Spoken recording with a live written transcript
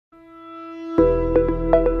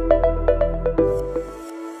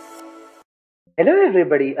Hello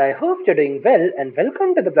everybody, I hope you're doing well and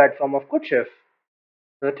welcome to the platform of CodeChef.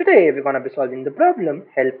 So today we're gonna be solving the problem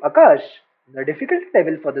Help Akash. The difficulty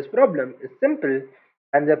level for this problem is simple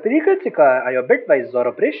and the prerequisites are your bitwise XOR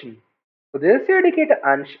operation. So this is your educator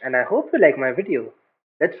Ansh and I hope you like my video.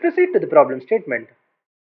 Let's proceed to the problem statement.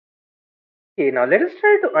 Okay, now let us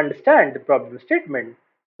try to understand the problem statement.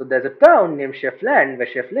 So there's a town named Chefland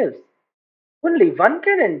where Chef lives. Only one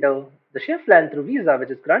can enter the chef land through visa which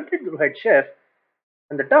is granted through head chef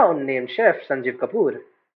in the town named Chef Sanjeev Kapoor.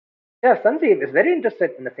 Chef Sanjeev is very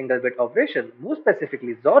interested in a single bit operation, more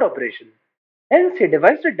specifically XOR operation. Hence, he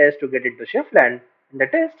devised a test to get into chef land. In the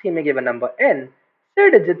test, he may give a number n,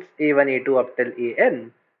 say digits a1, a2 up till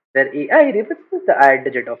an, where ai represents the ith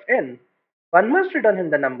digit of n. One must return him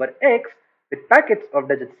the number x with packets of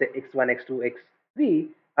digits say x1, x2, x3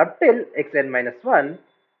 up till xn minus 1,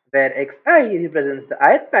 where xi represents the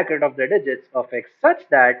ith packet of the digits of x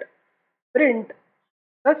print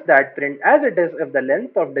print as it is if the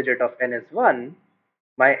length of digit of n is 1,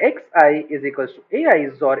 my xi is equals to ai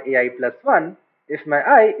XOR ai plus 1 if my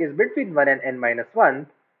I is between 1 and n minus 1,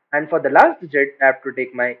 and for the last digit I have to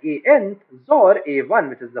take my an XOR a1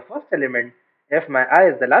 which is the first element if my I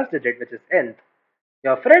is the last digit which is nth.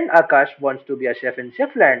 Your friend Akash wants to be a chef in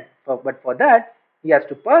Chefland, but for that he has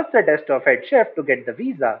to pass the test of head chef to get the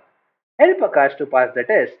visa. Help Akash to pass the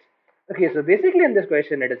test. Okay, so basically in this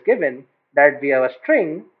question it is given that we have a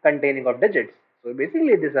string containing of digits. So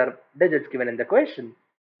basically these are digits given in the question.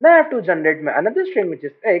 Now I have to generate my another string which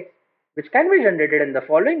is x, which can be generated in the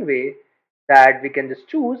following way, that we can just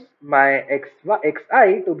choose my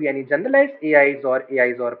xi to be any generalized ai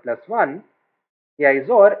XOR plus 1, ai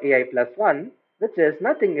XOR ai plus 1, which is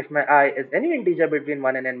nothing if my I is any integer between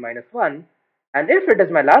 1 and n minus 1, and if it is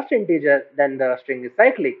my last integer, then the string is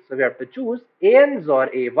cyclic. So we have to choose an XOR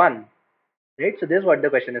a1. Right? So this is what the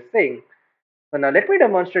question is saying. So now let me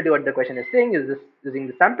demonstrate what the question is saying is this using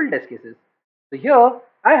the sample test cases. So here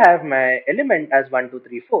I have my element as 1, 2,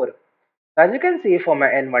 3, 4. So as you can see for my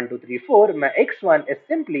n 1, 2, 3, 4, my x1 is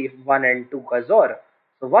simply 1 and 2 ka XOR.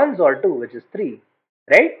 So 1 XOR 2 which is 3.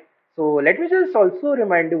 Right? So let me just also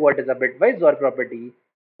remind you what is a bitwise XOR property.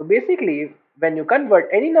 So basically when you convert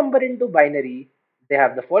any number into binary, they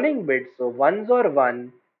have the following bits. So 1 XOR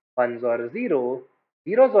 1, 1 XOR 0,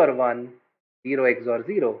 0 XOR 1, 0 XOR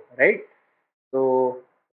 0. Right? So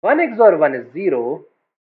 1 XOR 1 is 0,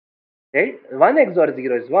 right? 1 XOR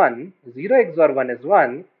 0 is 1, 0 XOR 1 is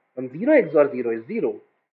 1, and 0 XOR 0 is 0.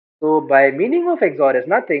 So by meaning of XOR is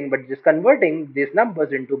nothing but just converting these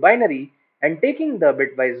numbers into binary and taking the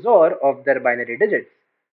bitwise XOR of their binary digits.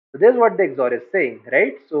 So this is what the XOR is saying,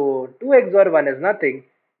 right? So 2 XOR 1 is nothing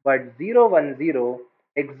but 0 1 0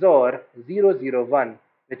 XOR 0 0 1,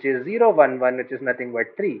 which is 0 1 1, which is nothing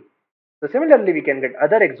but 3. So similarly, we can get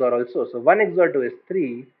other XOR also. So 1 XOR 2 is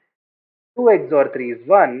 3, 2 XOR 3 is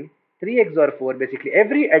 1, 3 XOR 4, basically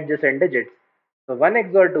every adjacent digits. So 1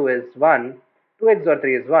 XOR 2 is 1, 2 XOR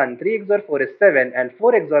 3 is 1, 3 XOR 4 is 7, and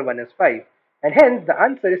 4 XOR 1 is 5. And hence the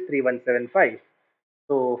answer is 3175.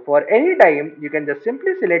 So for any time, you can just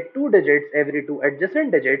simply select two digits every two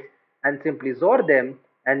adjacent digits and simply XOR them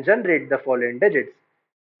and generate the following digits.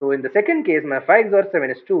 So in the second case, my 5 XOR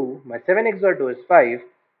 7 is 2, my 7 XOR 2 is 5,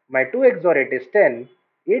 my 2 XOR 8 is 10,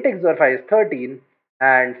 8 XOR 5 is 13,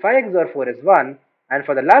 and 5 XOR 4 is 1, and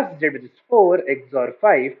for the last digit which is 4 XOR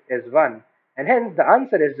 5 is 1. And hence the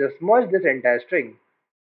answer is just merge this entire string.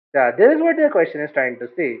 Yeah, this is what the question is trying to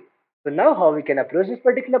say. So now how we can approach this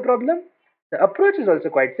particular problem? The approach is also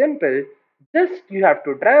quite simple. Just you have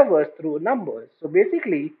to traverse through numbers. So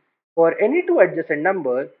basically, for any two adjacent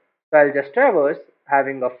numbers, so I'll just traverse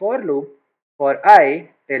having a for loop for I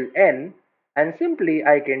till n, and simply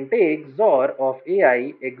I can take XOR of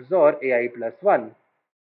ai XOR ai plus 1.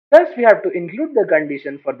 Thus, we have to include the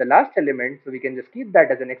condition for the last element, so we can just keep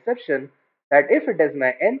that as an exception, that if it is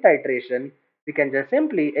my nth iteration, we can just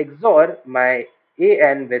simply XOR my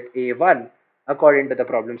an with a1 according to the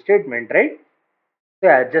problem statement, right? So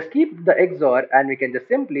yeah, just keep the XOR and we can just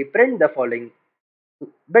simply print the following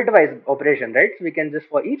bitwise operation, right? So we can just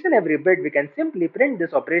for each and every bit, we can simply print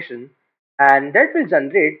this operation and that will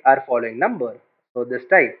generate our following number. So this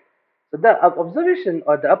type. So the observation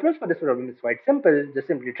or the approach for this problem is quite simple. Just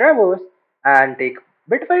simply traverse and take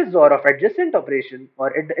bitwise XOR of adjacent operation or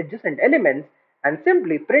adjacent elements and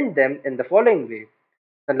simply print them in the following way.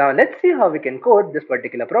 So now let's see how we can code this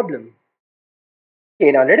particular problem.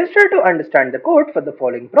 Okay, now let us try to understand the code for the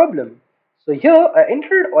following problem. So here I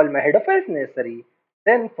included all my header files necessary.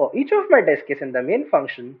 Then for each of my test case in the main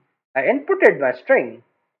function, I inputted my string.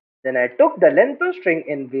 Then I took the length of string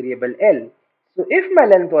in variable L. So if my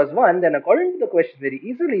length was 1, then according to the question very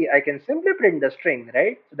easily, I can simply print the string,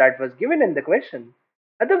 right? So that was given in the question.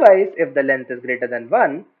 Otherwise, if the length is greater than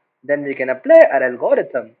 1, then we can apply our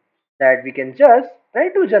algorithm that we can just try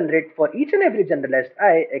to generate for each and every generalized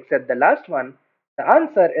I except the last one. The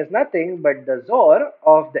answer is nothing but the XOR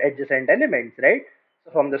of the adjacent elements, right?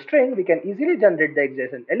 So from the string, we can easily generate the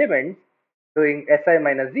adjacent elements. Doing si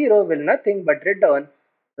minus 0 will nothing but return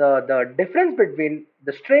the difference between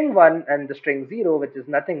the string 1 and the string 0, which is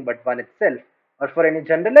nothing but 1 itself. Or for any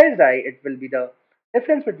generalized I, it will be the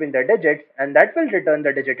difference between the digits, and that will return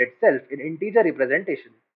the digit itself in integer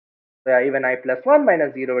representation. So yeah, even I plus 1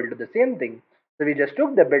 minus 0 will do the same thing. So we just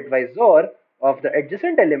took the bitwise XOR of the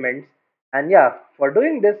adjacent elements, and yeah, for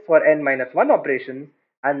doing this for n minus 1 operations,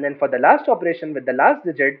 and then for the last operation with the last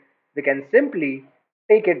digit, we can simply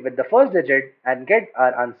take it with the first digit and get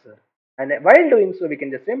our answer. And while doing so, we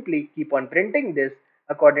can just simply keep on printing this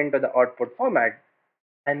according to the output format.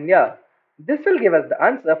 And yeah, this will give us the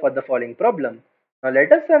answer for the following problem. Now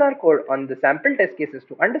let us run our code on the sample test cases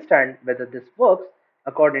to understand whether this works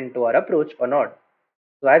according to our approach or not.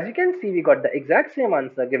 So as you can see, we got the exact same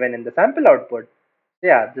answer given in the sample output. So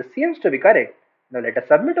yeah, this seems to be correct. Now let us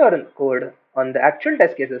submit our code on the actual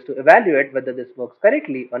test cases to evaluate whether this works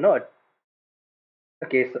correctly or not.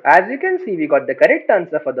 Okay, so as you can see, we got the correct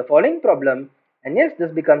answer for the following problem, and yes,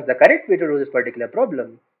 this becomes the correct way to do this particular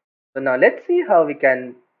problem. So now let's see how we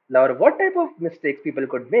can, or what type of mistakes people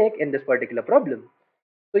could make in this particular problem.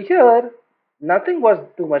 So here, nothing was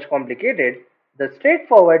too much complicated. The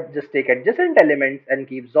straightforward, just take adjacent elements and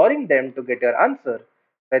keep XORing them to get your answer.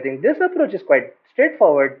 So I think this approach is quite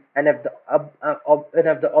straightforward, and if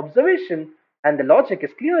the observation and the logic is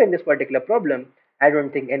clear in this particular problem, I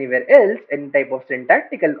don't think anywhere else any type of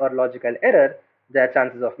syntactical or logical error there are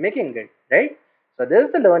chances of making it, right? So this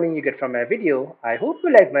is the learning you get from my video. I hope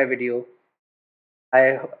you like my video.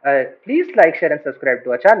 Please like, share, and subscribe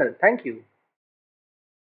to our channel. Thank you.